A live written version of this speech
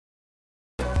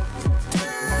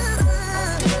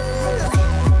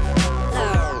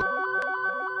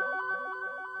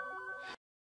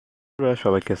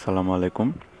সবাইকে আসসালামু আলাইকুম।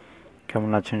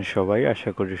 কেমন আছেন সবাই?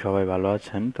 আশা করি সবাই ভালো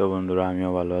আছেন। তো বন্ধুরা,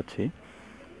 আমিও ভালো আছি।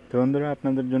 তো বন্ধুরা,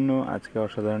 আপনাদের জন্য আজকে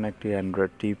অসাধারণ একটি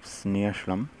অ্যান্ড্রয়েড টিপস নিয়ে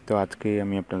আসলাম। তো আজকে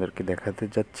আমি আপনাদেরকে দেখাতে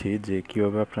যাচ্ছি যে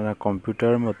কীভাবে আপনারা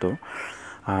কম্পিউটারের মতো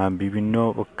বিভিন্ন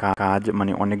কাজ,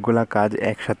 মানে অনেকগুলা কাজ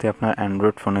একসাথে আপনার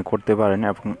অ্যান্ড্রয়েড ফোনে করতে পারেন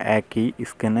এবং একই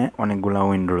স্ক্রিনে অনেকগুলা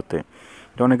উইন্ডোতে।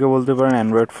 তো অনেকে বলতে পারেন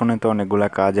অ্যান্ড্রয়েড ফোনে তো অনেকগুলা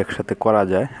কাজ একসাথে করা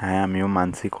যায়। হ্যাঁ, আমিও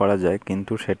মানছি করা যায়,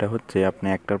 কিন্তু সেটা হচ্ছে আপনি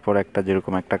একটার পর একটা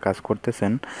যেরকম একটা কাজ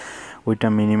করতেছেন ওইটা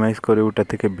মিনিমাইজ করে ওটা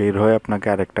থেকে বের হয়ে আপনাকে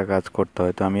আরেকটা কাজ করতে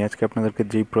হয়। তো আমি আজকে আপনাদেরকে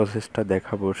যেই প্রসেসটা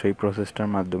দেখাবো সেই প্রসেসটার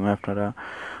মাধ্যমে আপনারা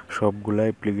সবগুলা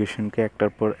অ্যাপ্লিকেশনকে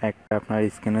একটার পর একটা আপনার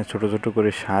স্ক্রিনে ছোটো ছোটো করে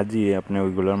সাজিয়ে আপনি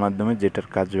ওইগুলোর মাধ্যমে যেটার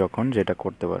কাজ যখন যেটা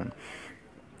করতে পারেন।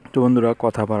 তো বন্ধুরা,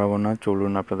 কথা বাড়াবো না,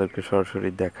 চলুন আপনাদেরকে সরাসরি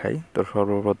দেখাই। তো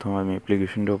সর্বপ্রথম আমি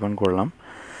অ্যাপ্লিকেশনটি ওপেন করলাম।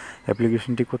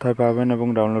 অ্যাপ্লিকেশনটি কোথায় পাবেন এবং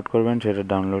ডাউনলোড করবেন সেটা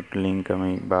ডাউনলোড লিঙ্ক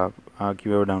আমি বা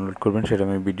কীভাবে ডাউনলোড করবেন সেটা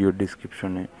আমি ভিডিওর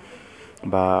ডিসক্রিপশনে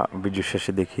বা ভিডিও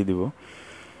শেষে দেখিয়ে দিব।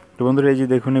 তো বন্ধুরা, এই যে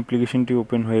দেখুন অ্যাপ্লিকেশনটি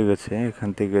ওপেন হয়ে গেছে। এখান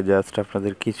থেকে জাস্ট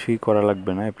আপনাদের কিছুই করা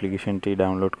লাগবে না। অ্যাপ্লিকেশনটি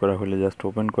ডাউনলোড করা হলে জাস্ট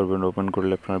ওপেন করবেন। ওপেন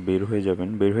করলে আপনারা বের হয়ে যাবেন।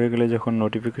 বের হয়ে গেলে যখন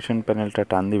নোটিফিকেশন প্যানেলটা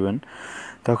টান দিবেন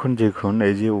তখন দেখুন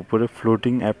এই যে উপরে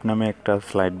ফ্লোটিং অ্যাপ নামে একটা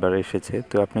স্লাইড বার এসেছে।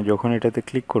 তো আপনি যখন এটাতে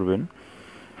ক্লিক করবেন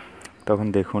তখন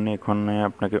দেখুন এখানে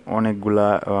আপনাকে অনেকগুলা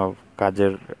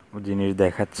কাজের জিনিস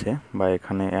দেখাচ্ছে, বা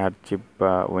এখানে আর্চিভ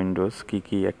বা উইন্ডোজ কী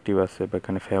কী অ্যাক্টিভ আছে বা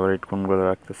এখানে ফেভারিট কোনগুলো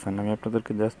রাখতেছেন। আমি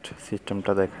আপনাদেরকে জাস্ট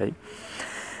সিস্টেমটা দেখাই।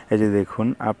 এই যে দেখুন,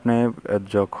 আপনি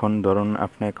যখন ধরুন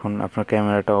আপনি এখন আপনার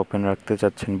ক্যামেরাটা ওপেন রাখতে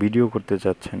চাচ্ছেন, ভিডিও করতে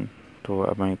চাচ্ছেন, তো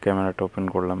আমি ক্যামেরাটা ওপেন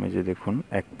করলাম। এই যে দেখুন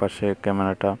এক পাশে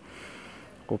ক্যামেরাটা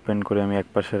ওপেন করে আমি এক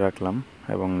পাশে রাখলাম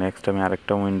এবং নেক্সট আমি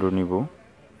আরেকটা উইন্ডো নিব।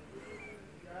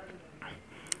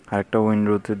 আরেকটা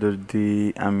উইন্ডোতে যদি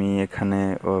আমি এখানে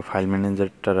ফাইল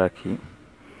ম্যানেজারটা রাখি,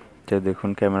 যে দেখুন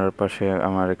ক্যামেরার পাশে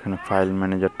আমার এখানে ফাইল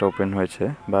ম্যানেজারটা ওপেন হয়েছে,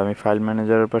 বা আমি ফাইল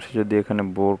ম্যানেজারের পাশে যদি এখানে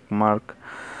বুকমার্ক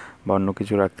বা অন্য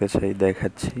কিছু রাখতে চাই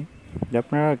দেখাচ্ছি।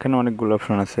 আপনারা এখানে অনেকগুলো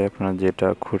অপশন আছে, আপনারা যেটা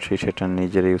খুশি সেটা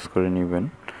নিজেরা ইউজ করে নেবেন।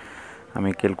 আমি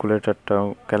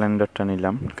ক্যালেন্ডারটা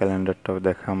নিলাম, ক্যালেন্ডারটাও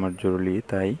দেখা আমার জরুরি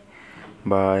তাই,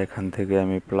 বা এখান থেকে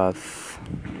আমি প্লাস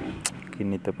কি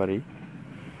নিতে পারি,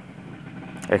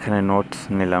 এখানে নোটস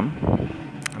নিলাম।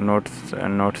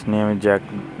 নোটস নিয়ে আমি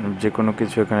যে কোনো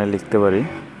কিছু এখানে লিখতে পারি।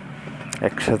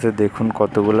 একসাথে দেখুন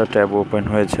কতগুলো ট্যাব ওপেন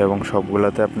হয়েছে এবং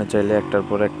সবগুলোতে আপনি চাইলে একটার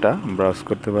পর একটা ব্রাউজ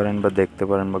করতে পারেন বা দেখতে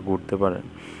পারেন বা ঘুরতে পারেন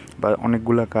বা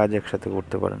অনেকগুলো কাজ একসাথে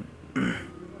করতে পারেন।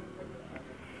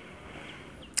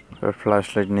 ফ্ল্যাশ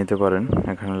লাইট নিতে পারেন,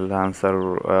 এখানে আনসার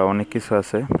অনেক কিছু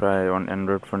আছে, প্রায়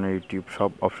অ্যান্ড্রয়েড ফোনে ইউটিউব সব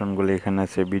অপশনগুলো এখানে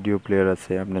আছে। ভিডিও প্লেয়ার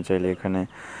আছে, আপনি চাইলে এখানে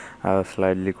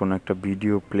স্লাইডলি কোনো একটা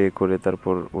ভিডিও প্লে করে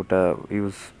তারপর ওটা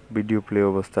ভিডিও প্লে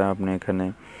অবস্থায় আপনি এখানে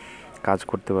কাজ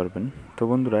করতে পারবেন। তো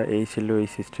বন্ধুরা, এই ছিল এই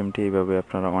সিস্টেমটি। এইভাবে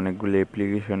আপনারা অনেকগুলো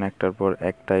অ্যাপ্লিকেশন একটার পর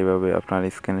একটা এইভাবে আপনার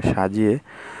স্ক্রিনে সাজিয়ে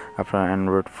আপনার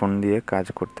অ্যান্ড্রয়েড ফোন দিয়ে কাজ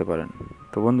করতে পারেন।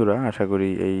 তো বন্ধুরা, আশা করি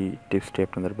এই টিপসটি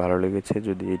আপনাদের ভালো লেগেছে।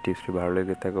 যদি এই টিপসটি ভালো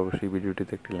লেগে থাকে অবশ্যই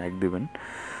ভিডিওটিতে একটি লাইক দিবেন।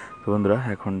 তো বন্ধুরা,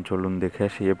 এখন চলুন দেখে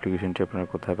আসি অ্যাপ্লিকেশনটি আপনারা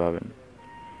কোথায় পাবেন।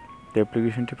 তো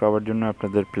অ্যাপ্লিকেশনটি পাওয়ার জন্য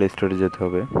আপনাদের প্লে স্টোরে যেতে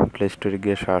হবে। প্লে স্টোরে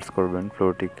গিয়ে সার্চ করবেন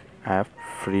ফ্লোটিক অ্যাপ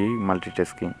ফ্রি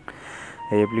মাল্টিটাস্কিং।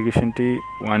 এই অ্যাপ্লিকেশনটি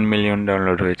 1 মিলিয়ন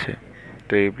ডাউনলোড হয়েছে।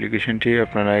 তো এই অ্যাপ্লিকেশনটি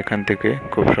আপনারা এখান থেকে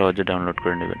খুব সহজে ডাউনলোড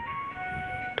করে নেবেন।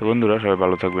 তো বন্ধুরা, সবাই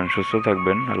ভালো থাকবেন, সুস্থ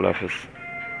থাকবেন। আল্লাহ হাফেজ।